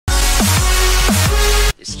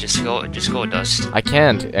Just go Dust. I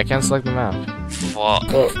can't select the map. Fuck.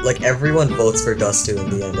 Well, like everyone votes for Dust 2 in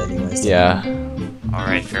the end anyways. Yeah.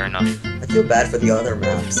 Alright, fair enough. I feel bad for the other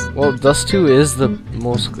maps. Well, Dust 2 is the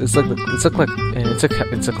most. It's a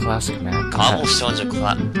classic map. Cobblestone's a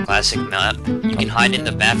classic map. You can hide in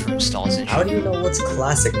the bathroom stalls and How do you know what's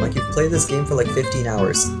classic, Mike? You've played this game for like 15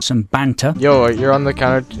 hours. Some banter. Yo, you're on the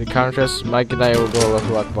counter test. Mike and I will go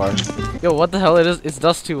Allahu Akbar. Yo, what the hell? It's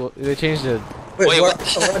Dust 2. They changed it. Wait, what?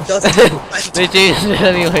 we're on Dust 2. They changed it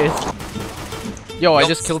anyways. Yo, I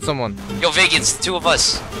just killed someone. Yo, Vig, it's 2 of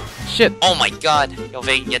us. Shit. Oh my god. Yo,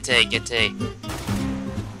 Vig, get A.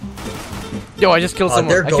 Yo, I just killed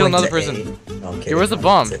someone. I killed another to person. Okay, Yo, where's the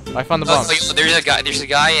bomb? I found the bomb. Oh, yo, there's a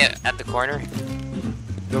guy at the corner.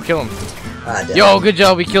 Yo, kill him. Ah, damn. Yo, good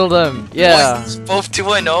job. We killed him. Yeah. What? It's both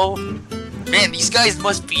 2-0. Man, these guys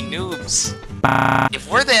must be noobs. If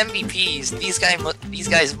we're the MVPs, these guys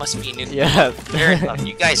must be noobs. Yeah. Fair enough.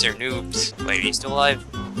 You guys are noobs. Wait, are you still alive?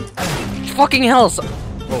 Fucking hell.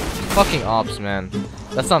 Oh, fucking ops, man.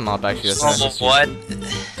 That's not an op, actually. That's an SSG. What?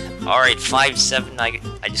 Alright, 5-7,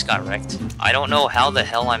 I just got wrecked. I don't know how the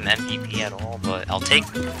hell I'm MVP at all, but I'll take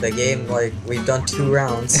it. The game, like, we've done 2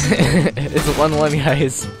 rounds. It's 1-1,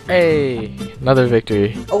 guys. Hey, another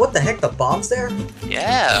victory. Oh, what the heck? The bomb's there?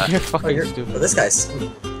 Yeah. You're fucking stupid. Oh, this guy's...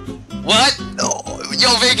 What? Oh,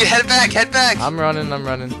 yo, Vegas, head back. I'm running.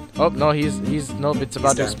 Oh, no, nope, it's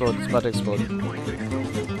about to explode. It's about to explode.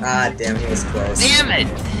 Ah, damn, he was close. Damn it!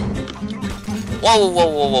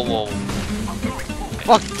 Whoa.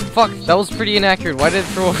 Fuck, that was pretty inaccurate. Why did it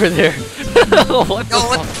throw over there? What the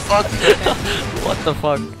fuck? What the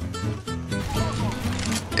fuck?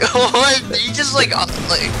 What? You just like... I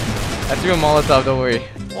threw a Molotov, don't worry.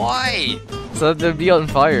 Why? So they'll be on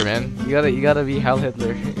fire, man. You gotta be Heil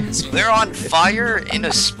Hitler. So they're on fire in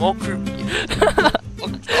a smoke group.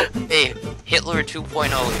 Hey, Hitler 2.0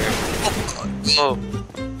 here. Oh.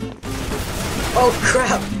 Oh,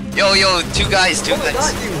 crap! Yo, two guys. Oh, I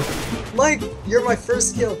got you! Mike, you're my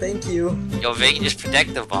first kill, thank you. Yo, Vegas, just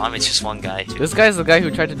protect the bomb. It's just one guy. This guy's the guy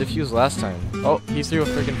who tried to defuse last time. Oh, he threw a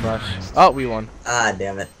freaking flash. Oh, we won. Ah,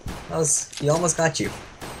 damn it. He almost got you.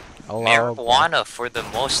 Marijuana for the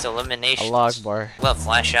most elimination. Allah Akbar. Well,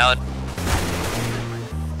 flash out.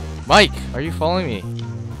 Mike, are you following me?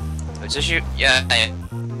 Is this you? Yeah.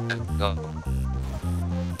 Go.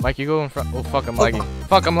 Mike, you go in front. Oh, fuck, I'm lagging.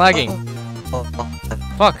 Fuck, I'm lagging.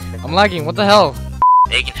 Fuck, I'm lagging. What the hell?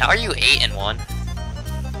 Megan, how are you 8-1?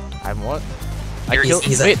 I'm what?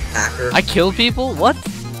 He's a hacker. I kill people? What?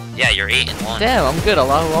 Yeah, you're 8-1. Damn, I'm good.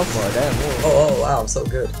 Allahu Akbar. Damn. Whoa. Oh, wow, I'm so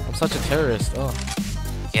good. I'm such a terrorist. Oh.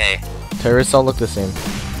 Yay. Terrorists all look the same.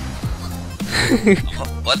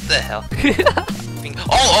 What the hell?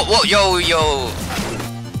 Whoa, yo.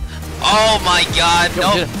 Oh my god,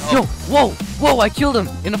 Yo, whoa, I killed him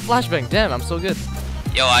in a flashbang. Damn, I'm so good.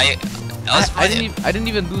 Yo, I didn't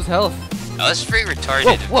even lose health. That was pretty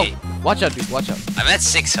retarded. Whoa. Watch out, dude, watch out. I'm at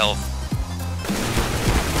 6 health.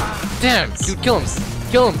 Damn, dude, kill him.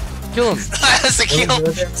 That's a kill.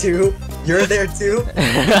 You're there too?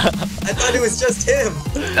 I thought it was just him.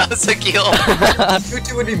 That was a kill. You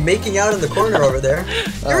two would be making out in the corner over there.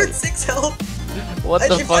 You're at 6 health. What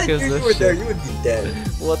the fuck is this shit? There, you would be dead.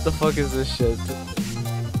 What the fuck is this shit?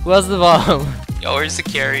 Who has the bomb? Yo, where's the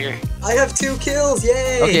carrier? I have 2 kills,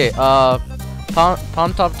 yay! Okay,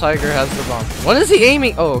 Palm Top Tiger has the bomb. What is he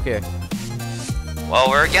aiming? Oh, okay. Well,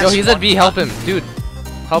 we're against. Yo, he's at B. Help him, dude.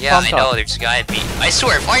 Help Palm Top. Yeah, I know. There's a guy at B. I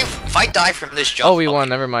swear, if I die from this jump. Oh, we won.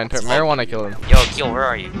 Never mind. Marijuana kill him. Yo, Gil, where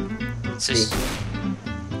are you? It's just.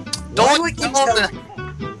 Don't keep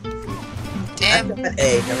Damn. I'm at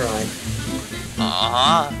A. Never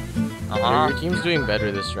mind. Your team's doing better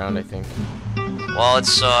this round, I think. Well,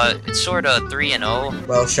 it's sort of 3-0.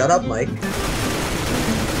 Well, shut up, Mike.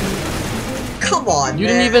 Come on, You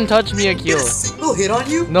man. didn't even touch me a Get kill. a single hit on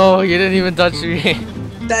you? No, you didn't even touch me.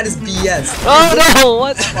 That is BS. Oh no,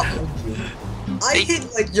 what? I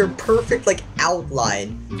hit like your perfect like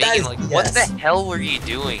outline. That is Like, BS. what the hell were you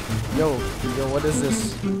doing? Yo, what is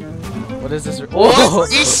this? What is this? Oh, Oh,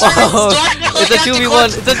 it's a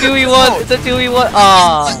 2v1. It's a 2v1. It's a 2v1.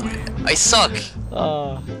 I suck.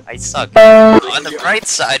 Ah. I suck. On the bright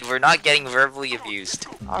side, we're not getting verbally abused.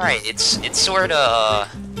 Alright, it's sort of,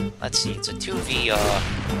 let's see, it's a 2v6?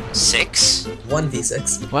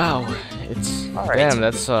 1v6. Wow, it's Alright. damn.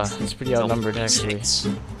 It's pretty outnumbered actually. It's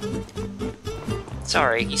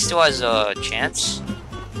alright. He still has a chance.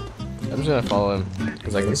 I'm just gonna follow him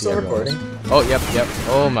because I Are can you see still everyone. recording? Oh, yep.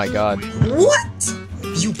 Oh my god. What?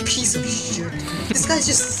 You piece of shit. This guy's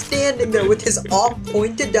just standing there with his arm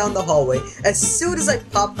pointed down the hallway. As soon as I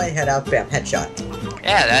pop my head out, bam, headshot.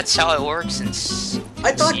 Yeah, that's how it works in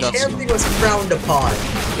I thought camping was frowned upon.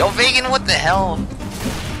 Yo, Vegan, what the hell?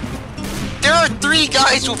 There are 3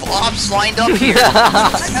 guys with ops lined up here.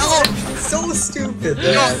 What the hell? So stupid,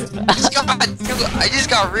 Yo, man. I just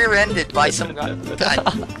got rear-ended by some guy.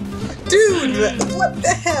 God. Dude, what the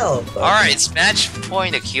hell? Alright, it's match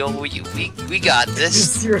point, Akil. We got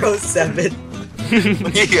this. 07.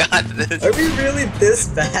 We got this. Are we really this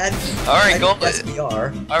bad? Alright, go. Yes, we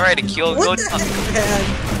are. Alright, Akil, What go the down. heck,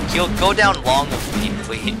 man? Akil, go down long with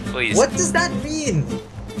me, please. What does that mean?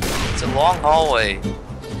 It's a long hallway.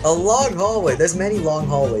 A long hallway. There's many long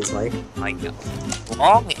hallways, Mike. My God.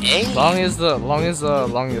 Long A? Long is the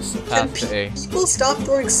longest Can path to A. people stop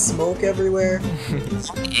throwing smoke everywhere?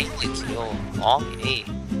 Long A, Akil. Long A.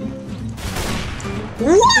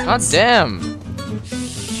 What? God damn!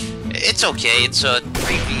 It's okay. It's a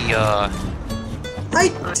 3v I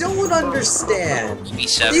don't understand.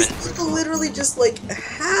 3v7. These people literally just like,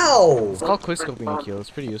 how? It's called quickscoping, Akil. It's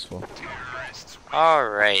pretty useful. I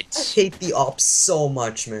Alright. hate the ops so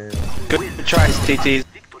much, man. Good tries, TTs.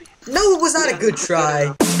 No, it was not a good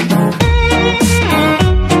try.